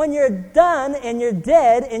 When you're done and you're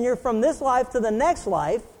dead and you're from this life to the next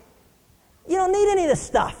life, you don't need any of this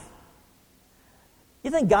stuff.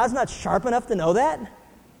 You think God's not sharp enough to know that?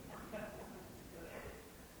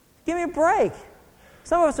 Give me a break.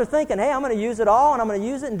 Some of us are thinking, hey, I'm going to use it all, and I'm going to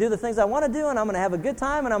use it and do the things I want to do, and I'm going to have a good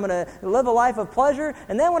time, and I'm going to live a life of pleasure,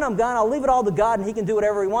 and then when I'm gone, I'll leave it all to God, and He can do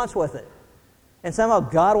whatever He wants with it. And somehow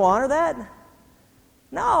God will honor that?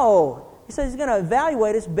 No. He says He's going to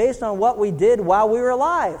evaluate us based on what we did while we were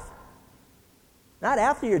alive. Not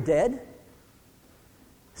after you're dead.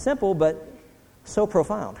 Simple, but so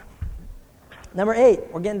profound. Number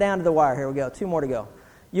 8. We're getting down to the wire. Here we go. 2 more to go.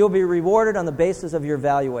 You'll be rewarded on the basis of your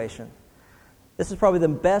valuation. This is probably the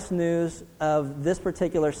best news of this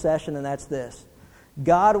particular session, and that's this.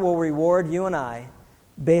 God will reward you and I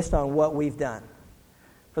based on what we've done.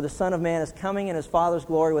 For the Son of Man is coming in His Father's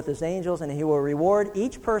glory with His angels, and He will reward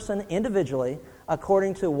each person individually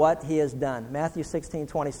according to what he has done. Matthew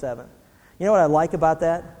 16:27. You know what I like about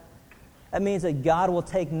that? That means that God will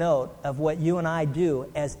take note of what you and I do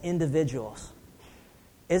as individuals.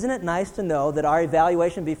 Isn't it nice to know that our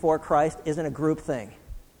evaluation before Christ isn't a group thing?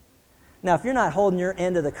 Now, if you're not holding your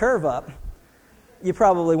end of the curve up, you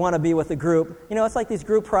probably want to be with a group. You know, it's like these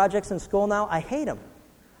group projects in school now. I hate them.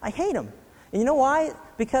 I hate them. And you know why?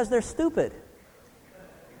 Because they're stupid.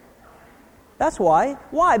 That's why.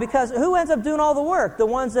 Why? Because who ends up doing all the work? The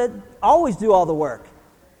ones that always do all the work.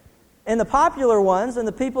 And the popular ones and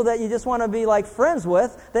the people that you just want to be like friends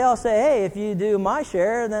with, they all say, hey, if you do my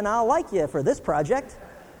share, then I'll like you for this project.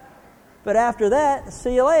 But after that,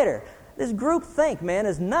 see you later. This group think, man,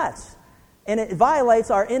 is nuts. And it violates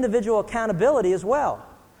our individual accountability as well.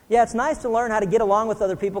 Yeah, it's nice to learn how to get along with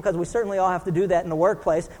other people because we certainly all have to do that in the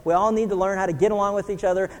workplace. We all need to learn how to get along with each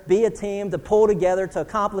other, be a team, to pull together, to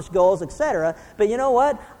accomplish goals, etc. But you know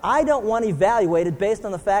what? I don't want evaluated based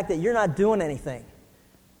on the fact that you're not doing anything.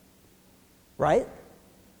 Right?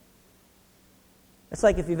 It's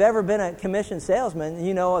like if you've ever been a commissioned salesman,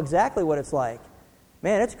 you know exactly what it's like.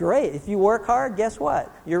 Man, it's great. If you work hard, guess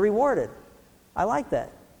what? You're rewarded. I like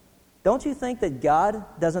that. Don't you think that God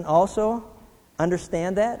doesn't also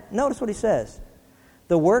understand that? Notice what he says.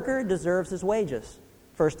 The worker deserves his wages.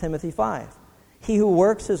 1 Timothy 5. He who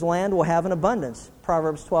works his land will have an abundance.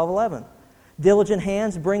 Proverbs 12:11. Diligent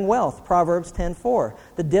hands bring wealth. Proverbs 10:4.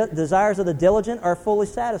 The desires of the diligent are fully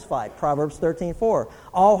satisfied. Proverbs 13:4.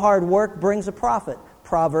 All hard work brings a profit.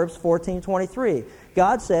 Proverbs 14:23.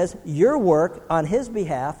 God says your work on his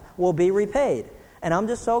behalf will be repaid. And I'm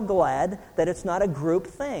just so glad that it's not a group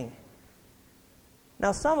thing.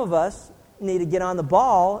 Now, some of us need to get on the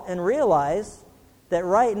ball and realize that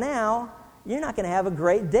right now, you're not going to have a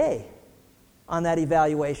great day on that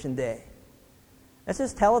evaluation day. Let's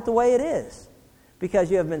just tell it the way it is. Because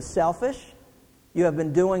you have been selfish. You have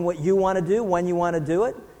been doing what you want to do when you want to do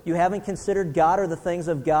it. You haven't considered God or the things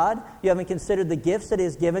of God. You haven't considered the gifts that he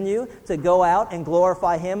has given you to go out and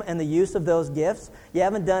glorify him and the use of those gifts. You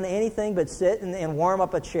haven't done anything but sit and warm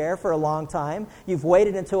up a chair for a long time. You've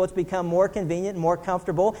waited until it's become more convenient and more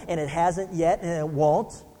comfortable, and it hasn't yet, and it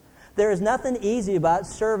won't. There is nothing easy about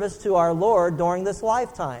service to our Lord during this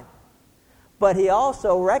lifetime. But he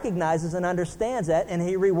also recognizes and understands that, and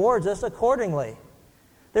he rewards us accordingly.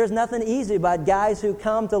 There's nothing easy about guys who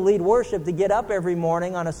come to lead worship to get up every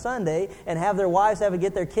morning on a Sunday and have their wives have to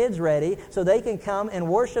get their kids ready so they can come and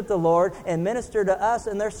worship the Lord and minister to us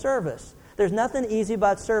in their service. There's nothing easy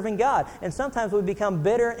about serving God. And sometimes we become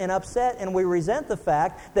bitter and upset and we resent the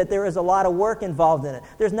fact that there is a lot of work involved in it.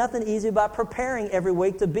 There's nothing easy about preparing every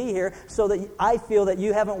week to be here so that I feel that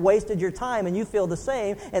you haven't wasted your time and you feel the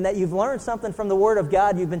same and that you've learned something from the Word of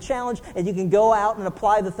God. You've been challenged and you can go out and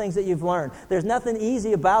apply the things that you've learned. There's nothing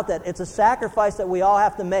easy about that. It's a sacrifice that we all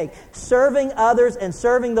have to make. Serving others and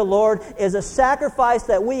serving the Lord is a sacrifice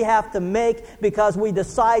that we have to make because we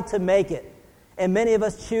decide to make it. And many of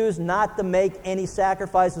us choose not to make any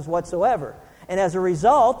sacrifices whatsoever. And as a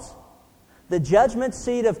result, the judgment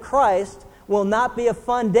seat of Christ will not be a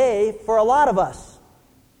fun day for a lot of us.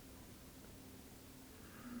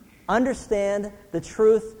 Understand the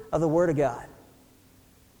truth of the Word of God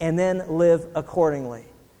and then live accordingly.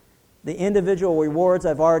 The individual rewards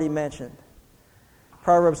I've already mentioned.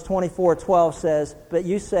 Proverbs 24:12 says, But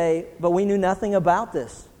you say, but we knew nothing about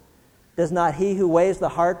this. Does not he who weighs the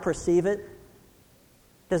heart perceive it?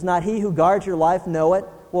 Does not he who guards your life know it?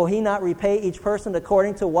 Will he not repay each person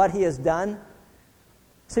according to what he has done?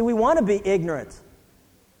 See, we want to be ignorant.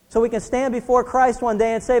 So we can stand before Christ one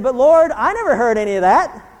day and say, But Lord, I never heard any of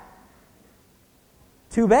that.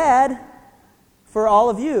 Too bad for all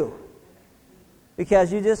of you,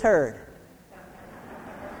 because you just heard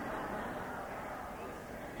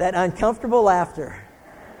that uncomfortable laughter.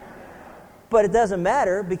 But it doesn't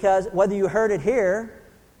matter, because whether you heard it here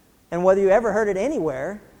and whether you ever heard it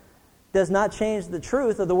anywhere does not change the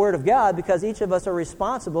truth of the Word of God, because each of us are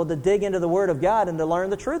responsible to dig into the Word of God and to learn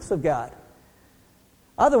the truths of God.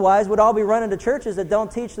 Otherwise, we'd all be running to churches that don't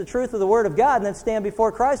teach the truth of the Word of God and then stand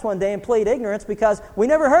before Christ one day and plead ignorance because we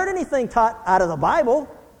never heard anything taught out of the Bible.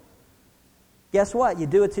 Guess what? You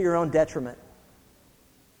do it to your own detriment.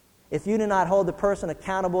 If you do not hold the person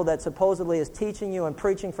accountable that supposedly is teaching you and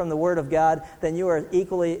preaching from the Word of God, then you are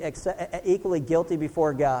equally guilty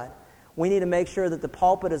before God. We need to make sure that the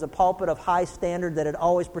pulpit is a pulpit of high standard, that it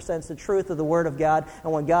always presents the truth of the Word of God.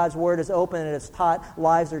 And when God's Word is open and it's taught,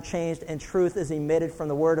 lives are changed and truth is emitted from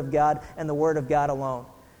the Word of God and the Word of God alone.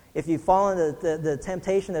 If you fall into the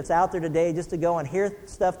temptation that's out there today just to go and hear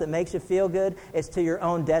stuff that makes you feel good, it's to your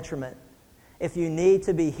own detriment. If you need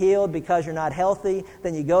to be healed because you're not healthy,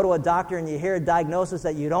 then you go to a doctor and you hear a diagnosis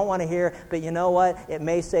that you don't want to hear, but you know what? It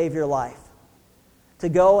may save your life. To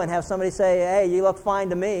go and have somebody say, hey, you look fine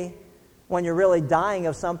to me, when you're really dying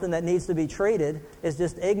of something that needs to be treated, is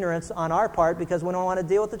just ignorance on our part because we don't want to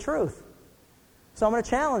deal with the truth. So I'm going to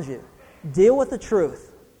challenge you. Deal with the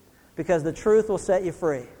truth. because the truth will set you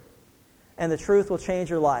free, and the truth will change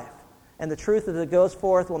your life. And the truth as it goes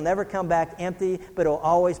forth will never come back empty, but it will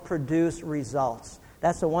always produce results.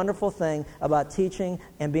 That's the wonderful thing about teaching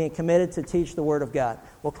and being committed to teach the Word of God.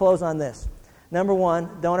 We'll close on this. Number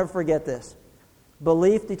one, don't ever forget this.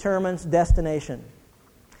 Belief determines destination.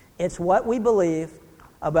 It's what we believe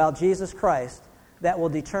about Jesus Christ that will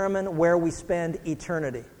determine where we spend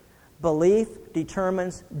eternity. Belief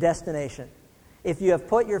determines destination. If you have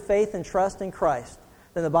put your faith and trust in Christ,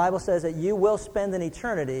 then the Bible says that you will spend an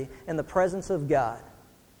eternity in the presence of God.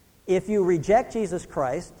 If you reject Jesus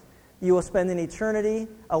Christ, you will spend an eternity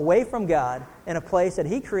away from God in a place that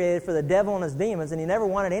He created for the devil and his demons, and He never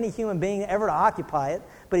wanted any human being ever to occupy it,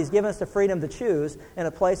 but He's given us the freedom to choose in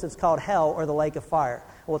a place that's called hell or the lake of fire.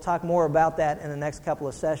 We'll talk more about that in the next couple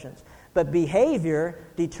of sessions. But behavior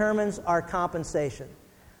determines our compensation.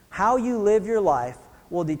 How you live your life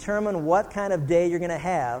will determine what kind of day you're going to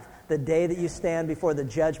have the day that you stand before the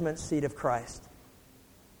judgment seat of Christ.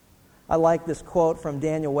 I like this quote from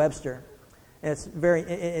Daniel Webster. And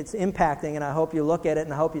it's impacting, and I hope you look at it,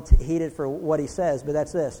 and I hope you heed it for what he says. But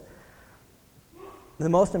that's this. The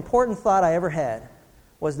most important thought I ever had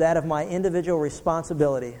was that of my individual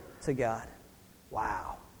responsibility to God.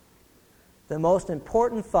 Wow. The most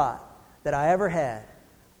important thought that I ever had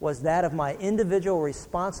was that of my individual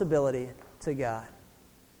responsibility to God.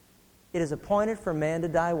 It is appointed for man to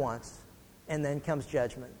die once, and then comes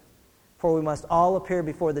judgment. For we must all appear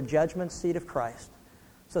before the judgment seat of Christ,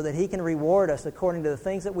 so that He can reward us according to the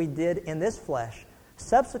things that we did in this flesh.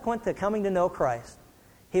 Subsequent to coming to know Christ,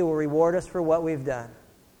 He will reward us for what we've done.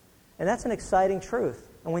 And that's an exciting truth,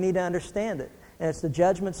 and we need to understand it. And it's the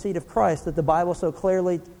judgment seat of Christ that the Bible so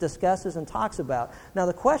clearly discusses and talks about. Now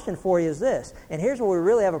the question for you is this, and here's where we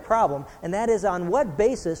really have a problem, and that is, on what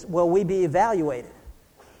basis will we be evaluated?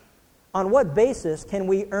 On what basis can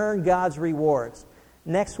we earn God's rewards?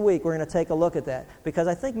 Next week, we're going to take a look at that, because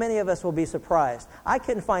I think many of us will be surprised. I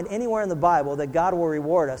couldn't find anywhere in the Bible that God will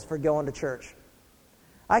reward us for going to church.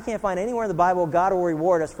 I can't find anywhere in the Bible God will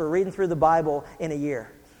reward us for reading through the Bible in a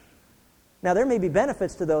year. Now, there may be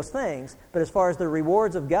benefits to those things, but as far as the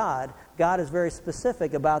rewards of God, God is very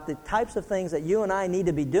specific about the types of things that you and I need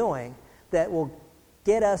to be doing that will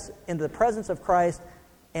get us into the presence of Christ,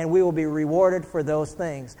 and we will be rewarded for those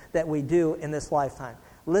things that we do in this lifetime.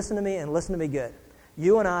 Listen to me, and listen to me good.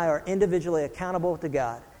 You and I are individually accountable to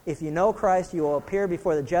God. If you know Christ, you will appear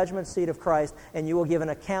before the judgment seat of Christ, and you will give an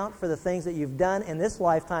account for the things that you've done in this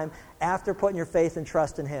lifetime after putting your faith and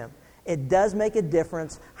trust in Him. It does make a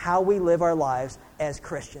difference how we live our lives as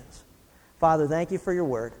Christians. Father, thank You for Your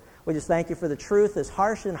Word. We just thank You for the truth. As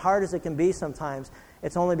harsh and hard as it can be sometimes,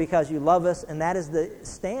 it's only because You love us, and that is the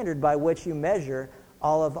standard by which You measure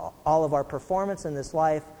all of our performance in this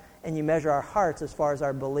life, and You measure our hearts as far as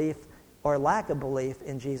our belief or lack of belief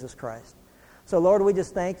in Jesus Christ. So, Lord, we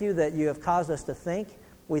just thank You that You have caused us to think.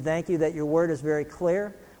 We thank You that Your Word is very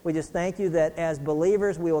clear. We just thank You that as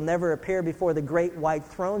believers we will never appear before the great white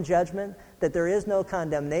throne judgment, that there is no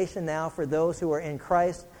condemnation now for those who are in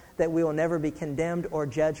Christ, that we will never be condemned or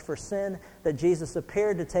judged for sin, that Jesus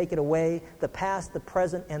appeared to take it away, the past, the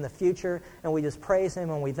present, and the future, and we just praise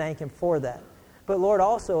Him and we thank Him for that. But Lord,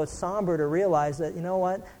 also it's somber to realize that, you know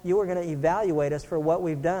what, You are going to evaluate us for what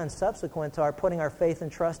we've done subsequent to our putting our faith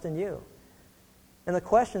and trust in You. And the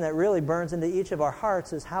question that really burns into each of our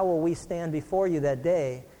hearts is, how will we stand before You that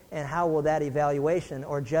day, and how will that evaluation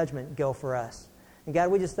or judgment go for us? And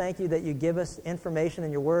God, we just thank You that You give us information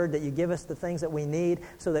in Your Word, that You give us the things that we need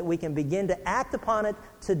so that we can begin to act upon it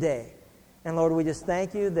today. And Lord, we just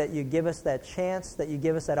thank You that You give us that chance, that You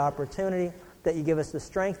give us that opportunity, that You give us the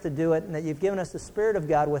strength to do it, and that You've given us the Spirit of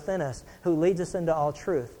God within us who leads us into all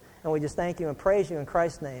truth. And we just thank You and praise You in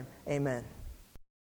Christ's name. Amen.